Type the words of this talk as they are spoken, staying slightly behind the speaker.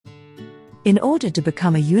In order to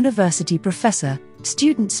become a university professor,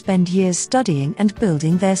 students spend years studying and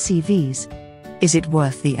building their CVs. Is it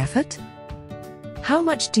worth the effort? How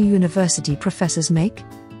much do university professors make?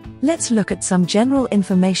 Let's look at some general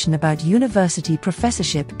information about university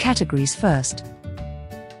professorship categories first.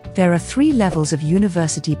 There are 3 levels of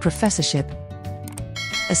university professorship: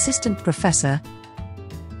 assistant professor,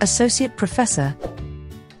 associate professor,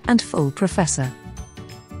 and full professor.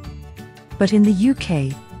 But in the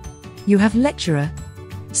UK, you have lecturer,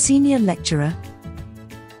 senior lecturer,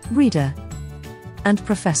 reader, and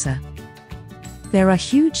professor. There are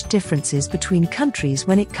huge differences between countries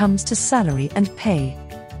when it comes to salary and pay.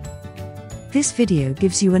 This video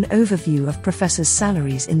gives you an overview of professors'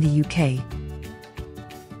 salaries in the UK.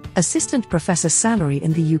 Assistant professor salary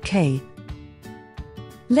in the UK.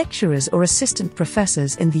 Lecturers or assistant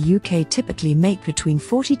professors in the UK typically make between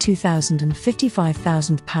 £42,000 and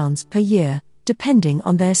 £55,000 per year, depending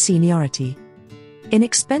on their seniority. In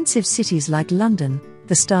expensive cities like London,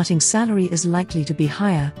 the starting salary is likely to be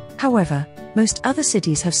higher. However, most other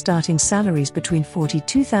cities have starting salaries between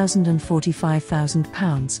 £42,000 and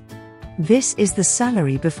 £45,000. This is the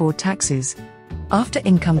salary before taxes. After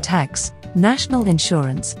income tax, national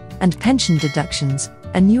insurance, and pension deductions,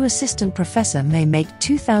 a new assistant professor may make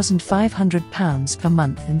 £2,500 per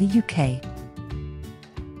month in the UK.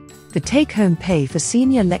 The take-home pay for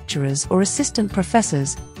senior lecturers or assistant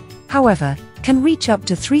professors, however, can reach up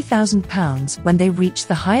to £3,000 when they reach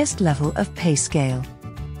the highest level of pay scale.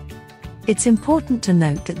 It's important to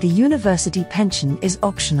note that the university pension is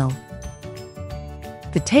optional.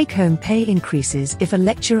 The take-home pay increases if a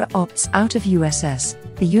lecturer opts out of USS,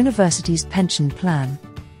 the university's pension plan.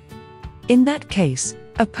 In that case,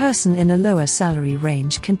 a person in a lower salary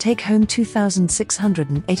range can take home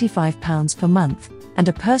 £2,685 per month, and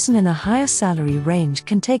a person in a higher salary range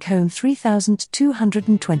can take home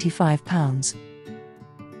 £3,225.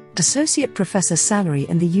 Associate professor salary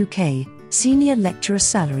in the UK, senior lecturer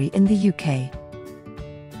salary in the UK.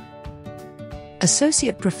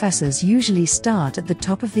 Associate professors usually start at the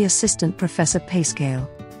top of the assistant professor pay scale.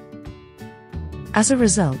 As a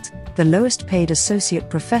result, the lowest paid associate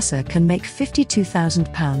professor can make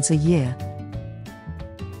 £52,000 a year.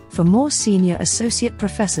 For more senior associate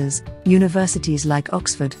professors, universities like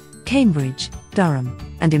Oxford, Cambridge, Durham,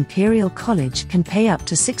 and Imperial College can pay up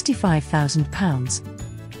to £65,000.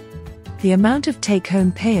 The amount of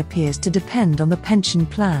take-home pay appears to depend on the pension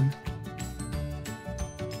plan.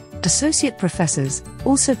 Associate professors,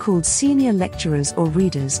 also called senior lecturers or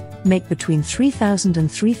readers, make between £3,000 and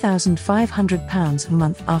 £3,500 a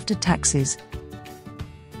month after taxes.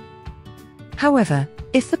 However,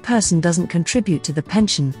 if the person doesn't contribute to the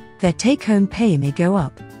pension, their take-home pay may go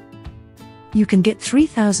up. You can get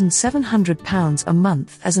 £3,700 a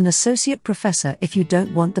month as an associate professor if you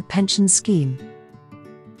don't want the pension scheme.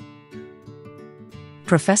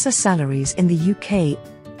 Professor salaries in the UK.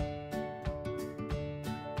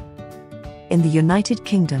 In the United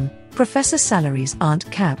Kingdom, professor salaries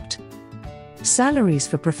aren't capped. Salaries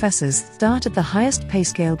for professors start at the highest pay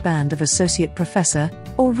scale band of associate professor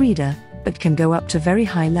or reader, but can go up to very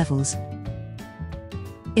high levels.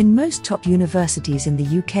 In most top universities in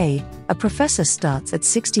the UK, a professor starts at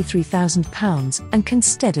 £63,000 and can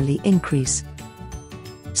steadily increase.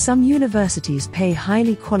 Some universities pay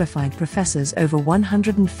highly qualified professors over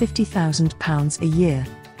 £150,000 a year.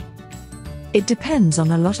 It depends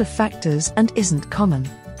on a lot of factors and isn't common.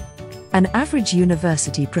 An average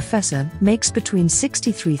university professor makes between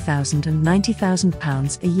 £63,000 and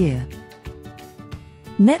 £90,000 a year.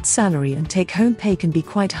 Net salary and take-home pay can be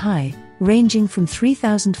quite high, ranging from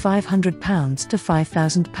 £3,500 to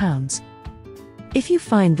 £5,000. If you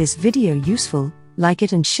find this video useful, like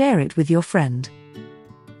it and share it with your friend.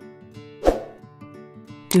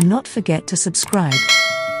 Do not forget to subscribe.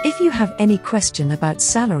 If you have any question about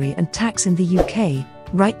salary and tax in the UK,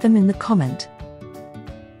 write them in the comment.